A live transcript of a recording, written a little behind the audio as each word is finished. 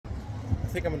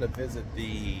think I'm going to visit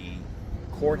the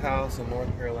courthouse in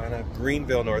North Carolina,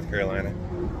 Greenville, North Carolina,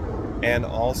 and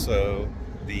also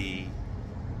the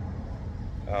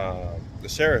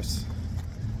sheriff's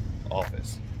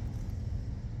office.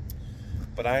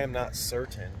 But I am not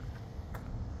certain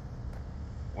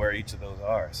where each of those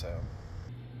are, so.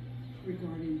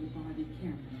 Regarding the body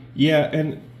camera. Yeah,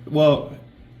 and well,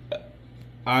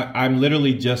 I'm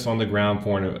literally just on the ground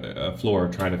floor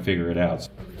trying to figure it out.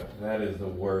 That is the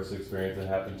worst experience that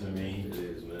happened to me. It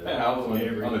is, man. I was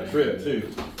on a trip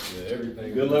too. Yeah,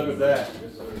 everything. Good luck with that.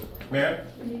 Yes, sir. Ma'am?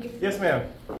 Yes, ma'am.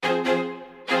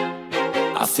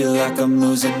 I feel like I'm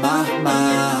losing my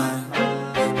mind.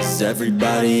 Is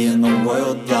everybody in the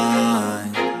world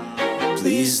blind?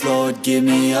 Please, Lord, give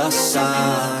me a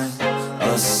sign,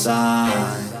 a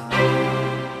sign.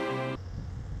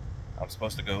 I'm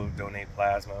supposed to go donate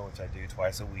plasma, which I do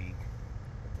twice a week.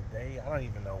 But today, I don't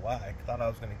even know why. I thought I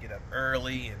was going to get up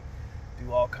early and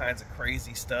do all kinds of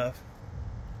crazy stuff.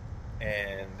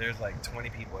 And there's like 20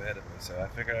 people ahead of me, so I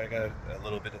figured I got a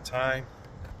little bit of time.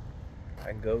 I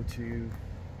can go to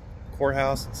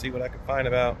courthouse and see what I can find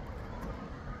about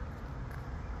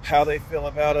how they feel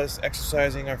about us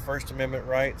exercising our First Amendment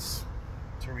rights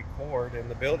to record in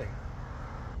the building.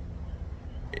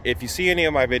 If you see any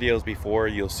of my videos before,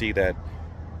 you'll see that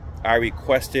I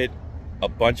requested a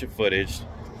bunch of footage,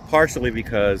 partially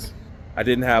because I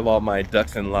didn't have all my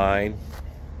ducks in line.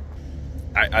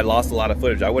 I lost a lot of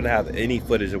footage. I wouldn't have any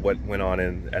footage of what went on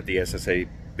at the SSA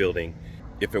building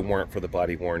if it weren't for the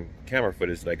body-worn camera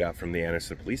footage that I got from the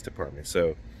Anderson Police Department.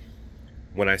 So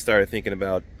when I started thinking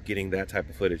about getting that type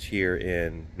of footage here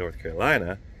in North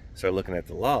Carolina, I started looking at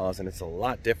the laws, and it's a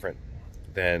lot different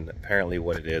than apparently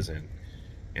what it is in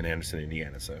Anderson,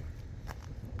 Indiana. So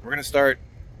we're gonna start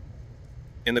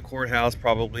in the courthouse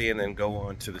probably, and then go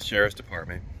on to the sheriff's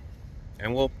department,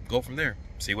 and we'll go from there,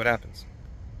 see what happens.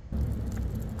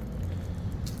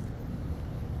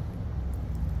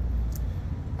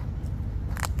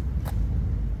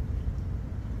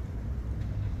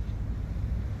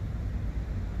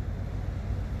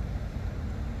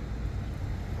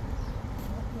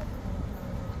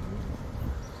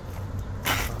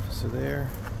 Officer there.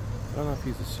 I don't know if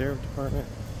he's the sheriff department.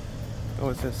 Oh,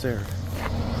 it says sheriff.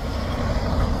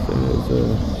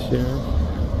 There's sheriff.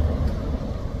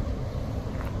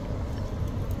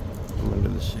 I'm under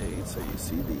the shade so you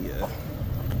see the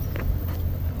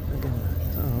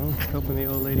oh, helping the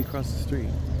old lady cross the street.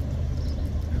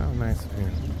 How nice of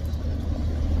him.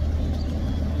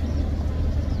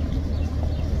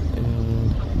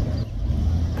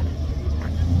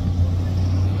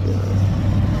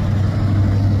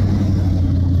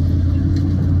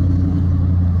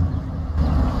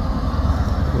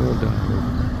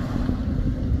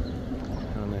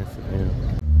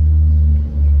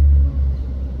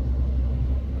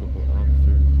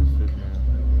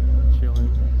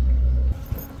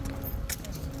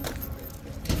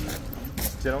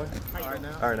 Gentlemen?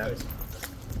 All right now.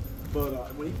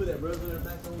 But when you put that rubber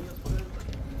back on yesterday,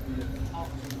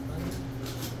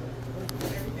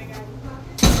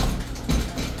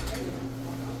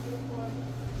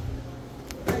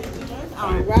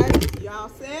 All right, y'all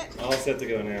set? All set to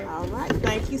go now. All right,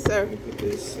 thank you, sir. Let me put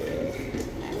this.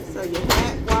 So your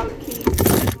hat, wallet, keys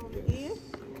over here.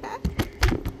 Okay.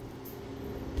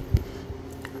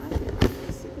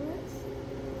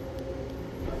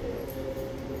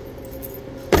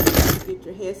 Get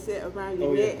your headset around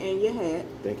your neck and your hat.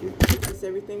 Thank you. Is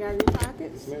everything out of your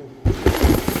pockets? Yes, ma'am.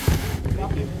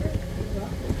 Thank you.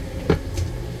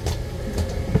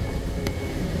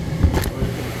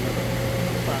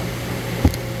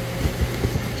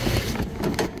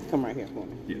 Come right here for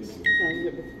me. Yes.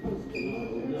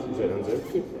 You You said unzip?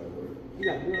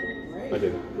 got it, right? I do.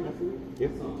 Can I see it?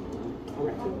 Yes. All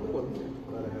right,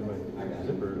 Glad I have my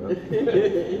zipper up.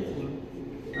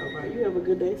 all right, you have a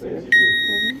good day, sir.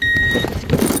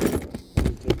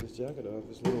 Take this jacket off.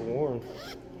 It's a little warm.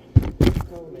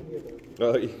 Cold in here,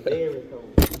 though. Oh, yeah. Very cold.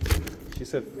 She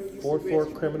said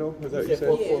 4-4 criminal. Is that what you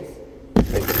said? Yes.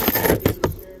 Thank you. The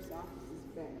sheriff's office is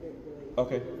back that way.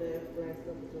 Okay. Left, last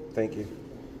couple of Thank you.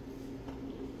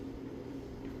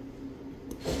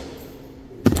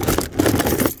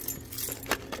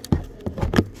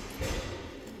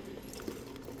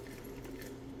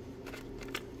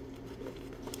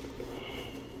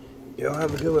 Y'all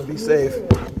have a good one. Be safe.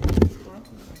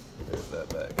 There's that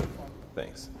bag.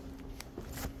 Thanks.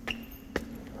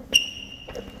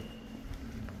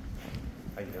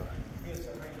 How you doing?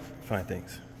 Fine,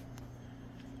 thanks. Is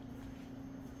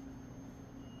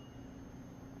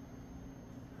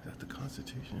that the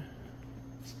Constitution?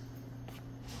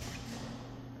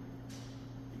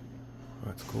 Oh,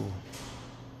 that's cool.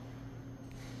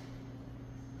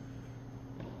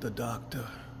 the doctor.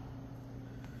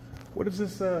 What is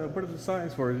this? What are the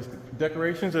signs for? Is it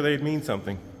decorations, or they mean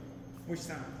something? Which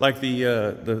sign? Like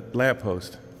the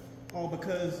lamppost. Oh,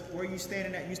 because where you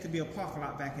standing at used to be a parking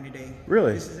lot back in the day.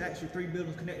 Really? This is actually 3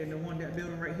 buildings connected to one. That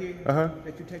building right here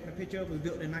that you're taking a picture of was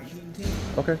built in 1910.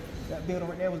 Okay. That building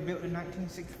right there was built in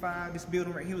 1965. This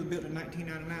building right here was built in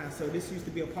 1999. So this used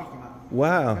to be a parking lot.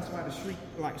 Wow. That's why the street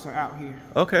lights are out here.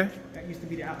 Okay. That used to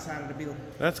be the outside of the building.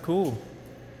 That's cool.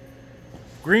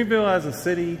 Greenville as a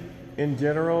city in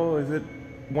general, is it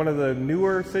one of the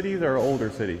newer cities or older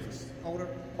cities? Older.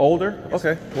 Older?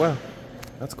 Okay. Wow.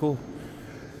 That's cool.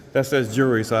 That says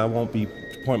jury, so I won't be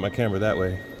pointing my camera that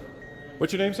way.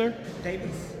 What's your name, sir? Davis.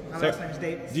 My last name is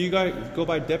Davis. Do you guys go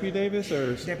by Deputy Davis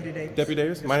or? Deputy Davis. Deputy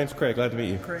Davis? My name's Craig. Glad to meet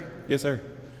you. Craig. Yes, sir.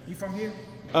 You from here?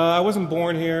 I wasn't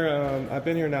born here. I've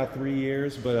been here now 3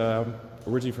 years, but I'm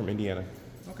originally from Indiana.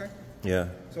 Okay. Yeah.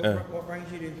 So what brings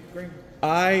you to Greenville?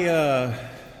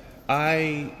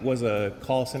 I was a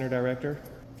call center director,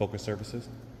 Focus Services.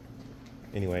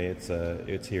 Anyway,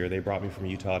 it's here. They brought me from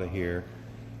Utah to here.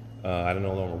 I don't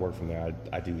no longer work from there.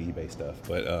 I do eBay stuff,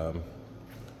 but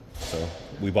so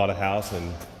we bought a house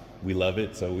and we love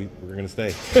it, so we're gonna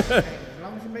stay. As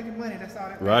long as you're making money, that's all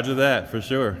that matters. Roger that, for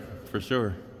sure, for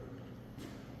sure.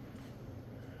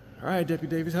 All right,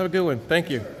 Deputy Davis, have a good one.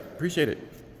 Thank you, appreciate it.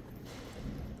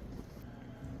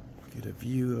 Get a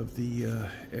view of the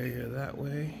area that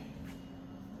way.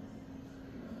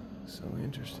 So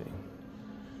interesting.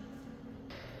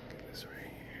 Get this right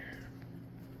here.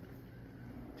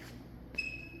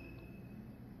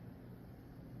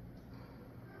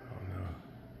 I don't know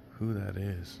who that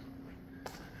is,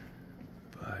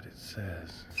 but it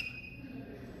says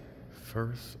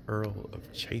First Earl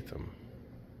of Chatham.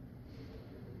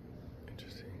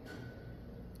 Interesting.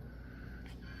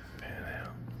 Pan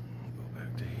out. Go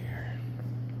back to here.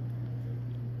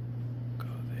 Go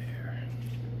there.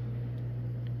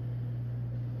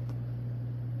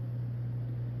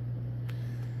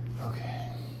 Okay.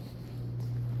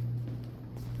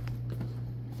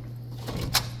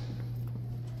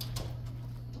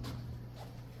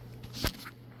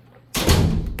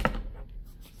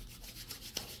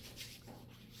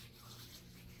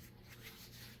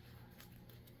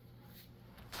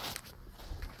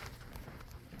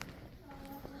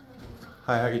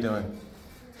 Hi, how you doing?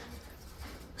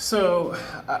 So,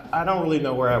 I don't really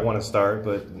know where I want to start,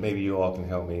 but maybe you all can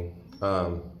help me.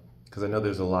 Because I know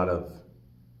there's a lot of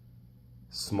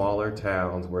smaller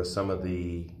towns where some of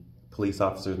the police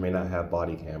officers may not have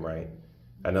body cam, right?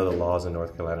 I know the laws in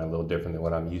North Carolina are a little different than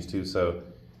what I'm used to. So,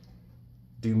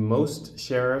 do most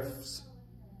sheriffs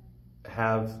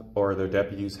have, or their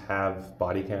deputies have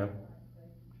body cam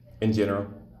in general?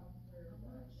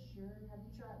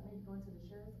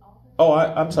 Oh,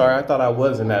 I'm sorry. I thought I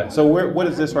was in that. So what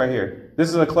is this right here? This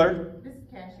is a clerk? This is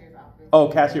cashier's office. Oh,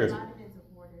 cashier's. Divided into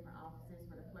 4 different offices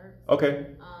for the clerks. Okay.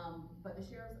 But the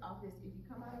sheriff's office, if you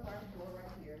come out of our door right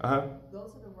here, go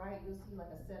to the right, you'll see like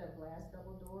a set of glass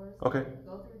double doors. Okay.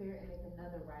 Go through there and make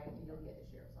another right, and you'll be at the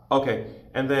sheriff's office. Okay.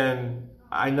 And then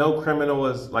I know criminal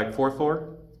is like 4th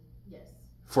floor? Yes.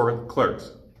 For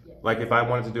clerks? Yes. Like if I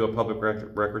wanted to do a public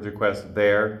records request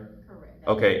there? Correct.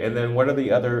 Okay. And then what are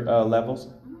the other levels?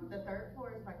 The 3rd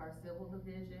floor is like our civil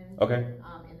division. Okay. And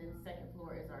then the 2nd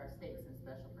floor is our states and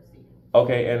special proceedings.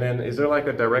 Okay. And then is there like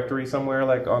a directory somewhere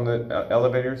like on the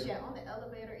elevators? Yeah, on the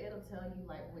elevator, it'll tell you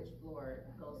like which floor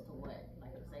goes to what.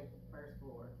 Like it'll say 1st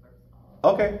floor,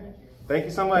 1st. Okay. Thank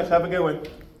you so much. Have a good one.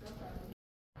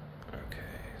 Okay,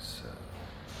 so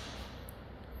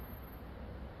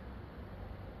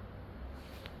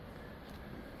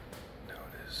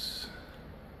notice.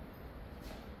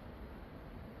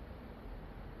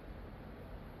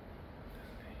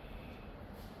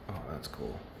 Oh, that's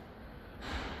cool.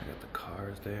 I got the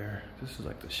cars there. This is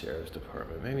like the sheriff's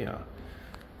department. Maybe I'll,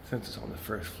 since it's on the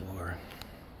 1st floor,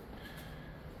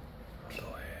 I'll go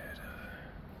ahead.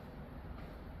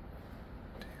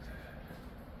 Do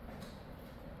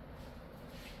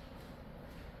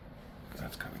that.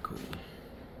 That's kind of cool.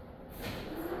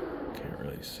 Can't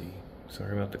really see.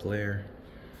 Sorry about the glare.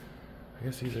 I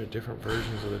guess these are different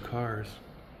versions of the cars.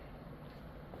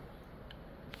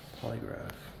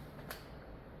 Polygraph.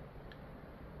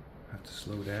 Have to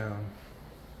slow down.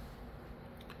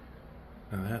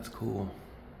 Now that's cool.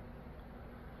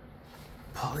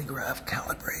 Polygraph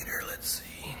calibrator, let's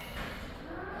see.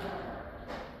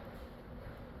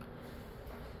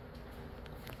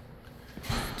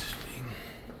 Interesting.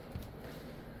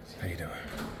 How you doing?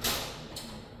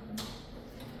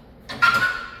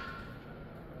 Alright.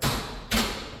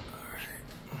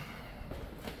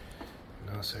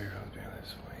 No, sir, I'll do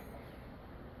this way.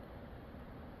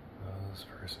 Those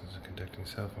persons conducting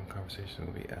cell phone conversation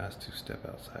will be asked to step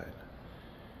outside.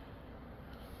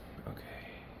 Okay.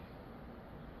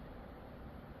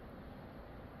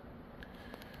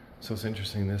 So it's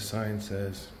interesting, this sign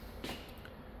says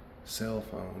cell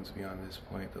phones beyond this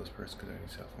point, those persons conducting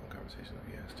cell phone conversation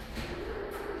will be asked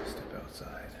to step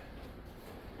outside.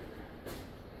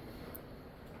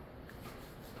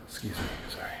 Excuse me,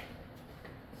 sorry.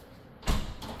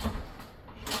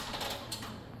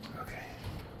 Okay.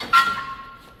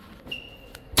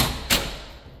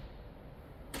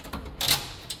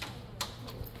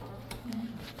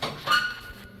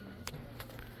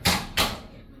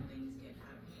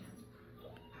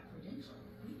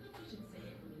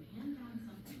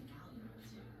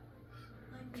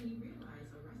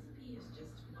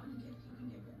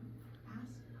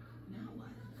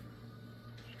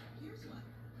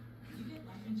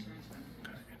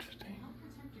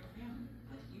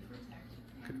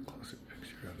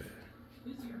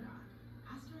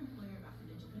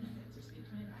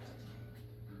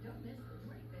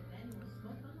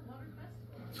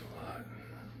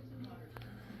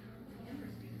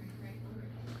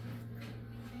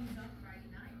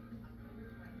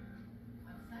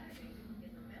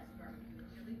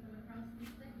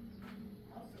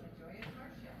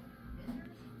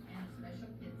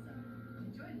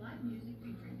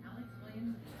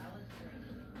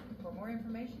 For more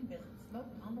information, visit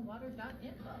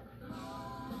smokeonthewater.info.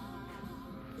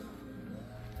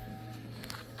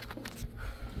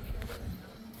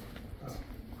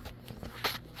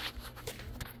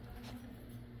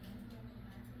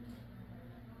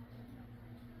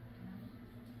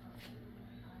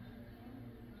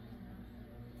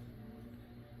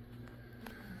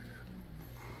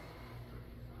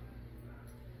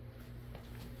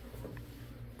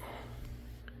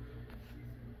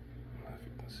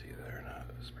 See that or not,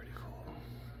 it's pretty cool.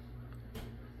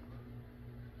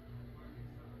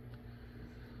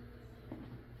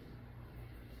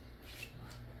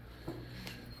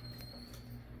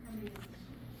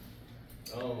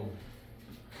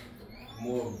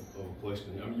 More of a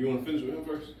question. I mean, you want to finish with him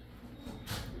first?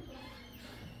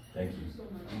 Thank you.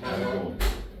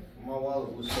 My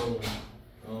wallet was stolen.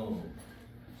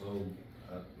 So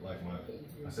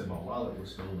I said my wallet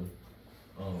was stolen.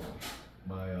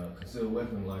 My concealed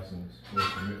weapon license was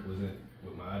in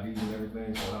with my ID and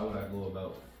everything. So how would I go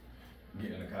about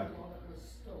getting a copy?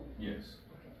 Yes.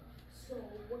 Okay. So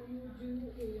what you would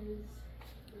do is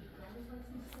the driver's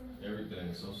license.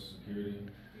 Everything, Social Security,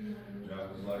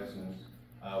 driver's license.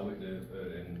 I went to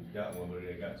and got one, but it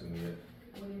ain't got to me yet.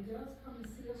 When it does come and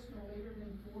see us no later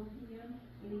than 4 p.m.,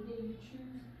 any day you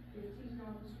choose, $15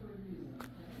 for a new one.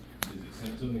 Okay? Is it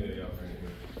sent to me or y'all bring it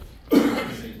here?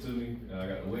 Sent it to me, and I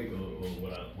got to wait, or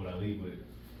would I leave with it?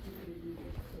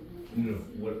 No,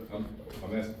 what I'm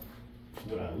asking,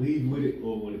 would I leave with it,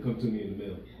 or would it come to me in the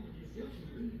mail?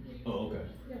 Oh, okay,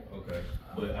 okay.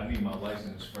 But I need my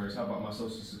license first. How about my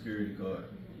Social Security card?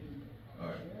 All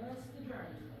right.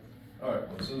 All right.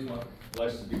 Well, as soon as my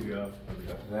license gets me off.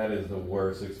 That is the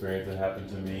worst experience that happened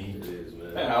to me. It is,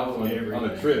 man. I was on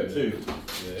a trip too.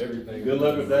 Yeah, everything. Good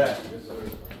luck with that. Yes, sir.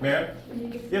 Ma'am?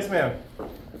 Yes, ma'am.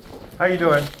 How you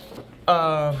doing?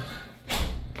 I'm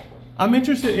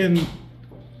interested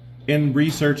in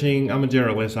researching. I'm a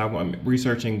generalist. I'm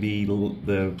researching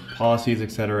the policies,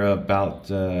 etc., about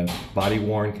body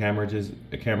worn camera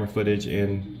footage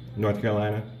in North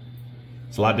Carolina.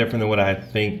 It's a lot different than what I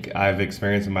think I've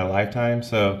experienced in my lifetime.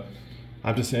 So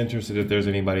I'm just interested if there's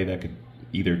anybody that could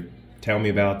either tell me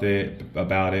about it,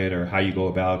 or how you go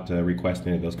about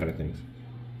requesting it, those kind of things.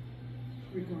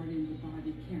 Regarding the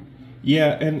body camera.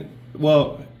 Yeah, and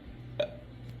well,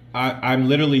 I'm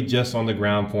literally just on the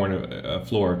ground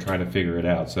floor trying to figure it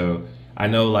out. So I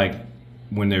know, like,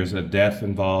 when there's a death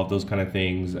involved, those kind of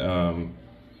things,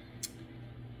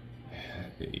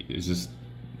 it's just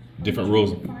different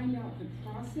rules. Find out the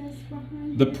process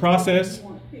behind The it? process. You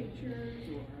want pictures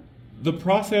or? The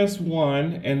process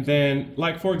one, and then,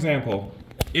 like, for example,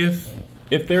 if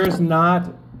there is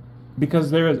not,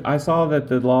 because I saw that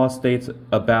the law states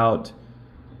about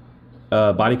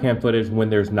body cam footage when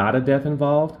there's not a death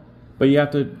involved, but you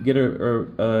have to get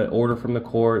a order from the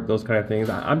court, those kind of things.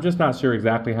 I'm just not sure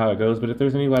exactly how it goes, but if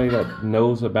there's anybody that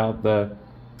knows about the...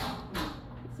 See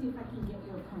if I can get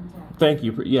your contact. Thank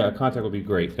you. Yeah, contact would be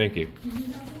great. Thank you. Do you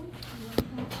have one?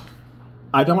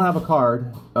 I don't have a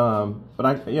card, but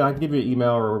I can give you an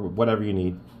email or whatever you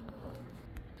need.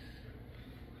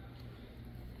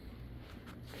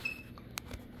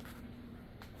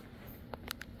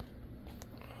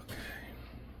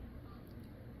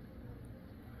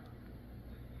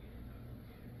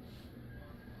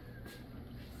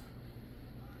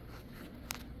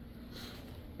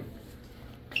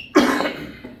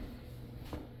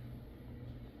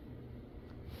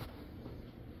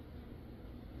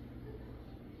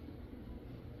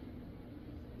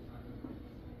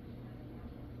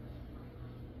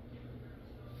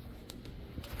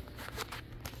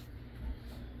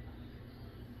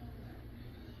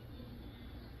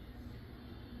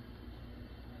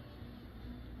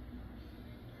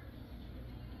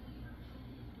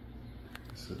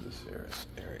 This is the sheriff's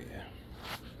area.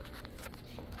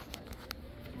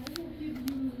 I will give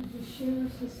you the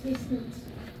sheriff's assistant's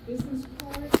business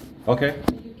card. Okay.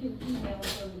 You can email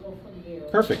her and go from there.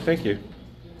 Perfect, thank you.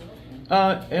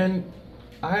 And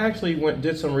I actually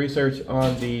did some research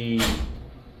on it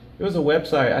was a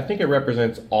website, I think it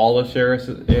represents all of sheriffs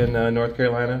in North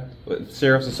Carolina,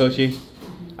 Sheriff's Association.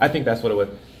 I think that's what it was.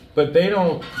 But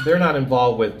they're not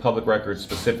involved with public records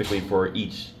specifically for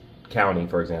each county,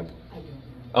 for example. I don't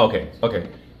know. Okay, okay.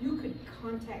 You could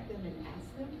contact them and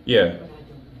ask them. Yeah. But I don't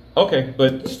know. Okay,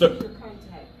 but... This is your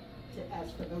contact to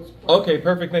ask for those questions. Okay,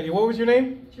 perfect, thank you. What was your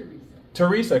name? Teresa.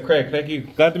 Teresa, Craig, thank you.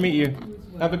 Glad to meet you.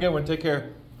 Have a good one, take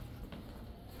care.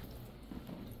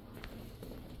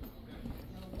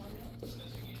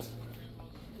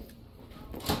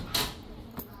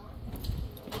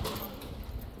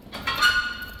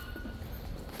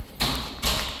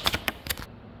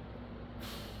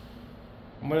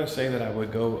 I'm gonna say that I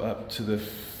would go up to the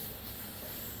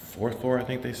 4th floor, I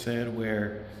think they said,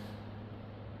 where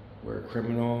a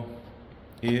criminal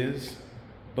is.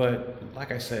 But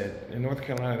like I said, in North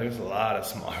Carolina, there's a lot of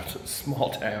small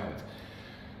towns.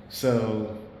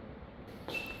 So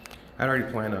I'd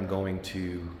already planned on going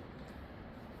to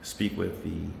speak with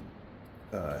the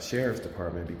sheriff's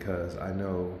department because I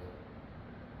know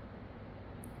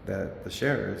that the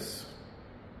sheriffs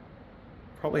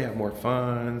probably have more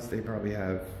funds. They probably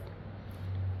have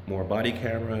more body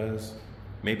cameras,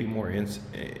 maybe more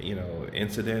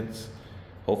incidents.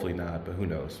 Hopefully not, but who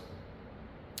knows.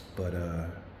 But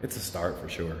it's a start for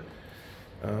sure.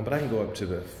 But I can go up to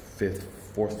the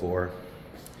 4th floor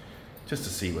just to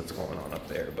see what's going on up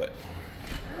there. But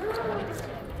all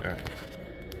right,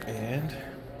 and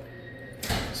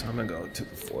so I'm gonna go to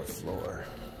the 4th floor.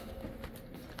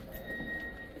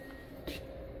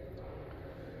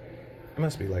 It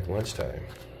must be like lunchtime.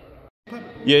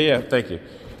 Yeah, thank you.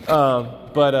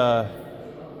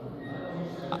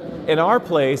 In our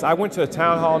place, I went to a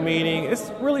town hall meeting.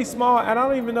 It's really small, and I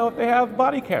don't even know if they have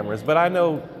body cameras, but I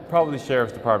know probably the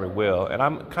sheriff's department will. And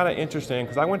I'm kind of interested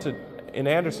because I went in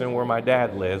Anderson, where my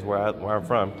dad lives, where I'm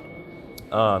from.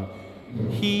 I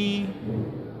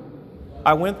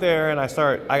went there and I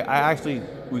actually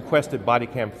requested body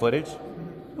cam footage.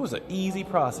 It was an easy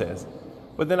process.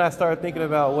 But then I started thinking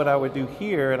about what I would do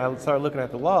here, and I started looking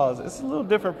at the laws. It's a little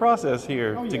different process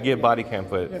here to get body cam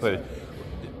footage.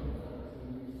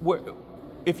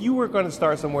 If you were going to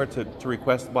start somewhere to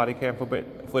request body cam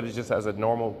footage just as a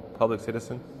normal public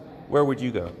citizen, where would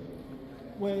you go?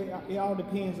 Well, it all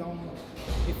depends on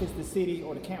if it's the city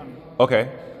or the county. Okay.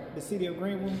 The city of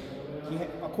Greenville,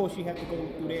 of course you have to go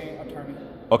through their attorney.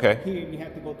 Okay. Here you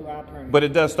have to go through our attorney. But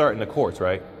it does start in the courts,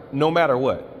 right? No matter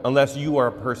what, unless you are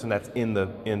a person that's in the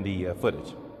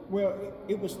footage. Well,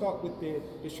 it would start with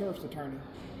the sheriff's attorney.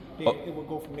 Then it will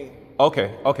go from there.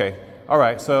 Okay. All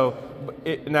right. So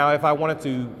now if I wanted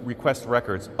to request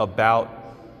records about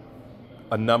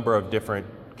a number of different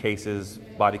cases,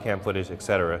 body cam footage,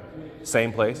 etc.,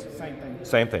 same place? Same thing.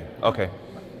 Same thing. Okay.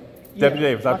 Yeah, Deputy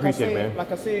Davis, I appreciate it, man.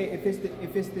 Like I said, if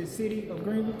it's the city of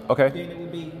Greenville, okay, then it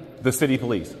would be the city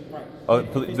police. Right.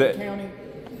 If it's the county,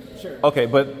 sure. Okay,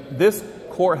 but this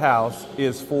courthouse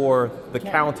is for the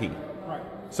county. Right.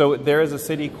 So there is a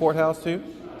city courthouse too?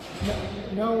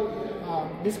 No,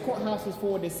 this courthouse is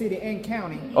for the city and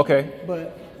county. Okay.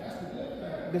 But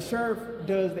the sheriff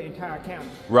does the entire county.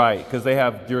 Right, because they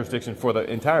have jurisdiction for the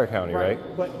entire county, right?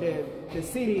 But the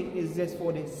city is just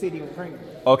for the city of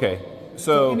Greenville. Okay.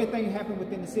 So anything happen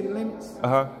within the city limits?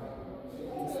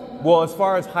 Well, as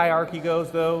far as hierarchy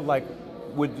goes, though, like,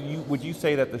 would you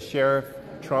say that the sheriff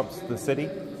trumps the city?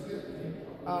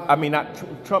 I mean, not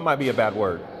Trump might be a bad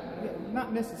word.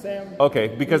 Not necessarily. Okay,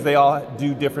 because they all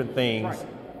do different things. Right.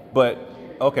 But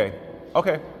okay,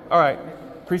 all right.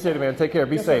 Appreciate it, man. Take care.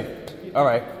 Be safe. All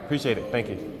right. Appreciate it. Thank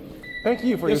you. Thank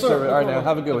you for your service. All right, now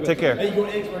have a good one. Take care. Hey, you go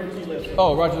to X right here to your left.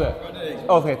 Oh, roger that.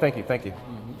 Okay, thank you.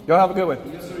 Y'all have a good one.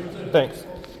 Yes, sir. Thanks.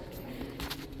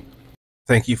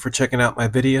 Thank you for checking out my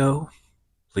video.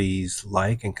 Please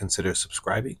like and consider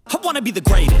subscribing. I wanna be the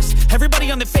greatest.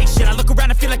 Everybody on the fake shit. I look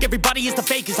around and feel like everybody is the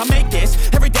fakest. I make this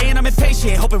every day and I'm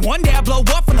impatient, hoping one day I blow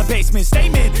up from the basement.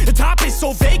 Statement, the top is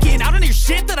so vacant. I don't hear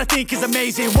shit that I think is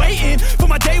amazing. Waiting for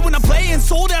my day when I'm playing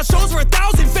sold out shows for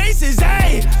 1,000 faces.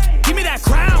 Hey, give me that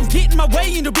crown. Get in my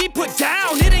way and to be put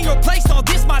down. It ain't your place, all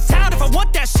this my town. If I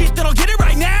want that shit, then I'll get it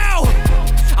right now.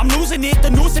 I'm losing it, the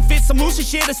noose it fits, some losing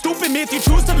shit, a stupid myth. You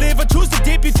choose to live or choose to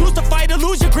dip, you choose to fight or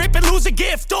lose your grip and lose a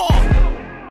gift. Oh.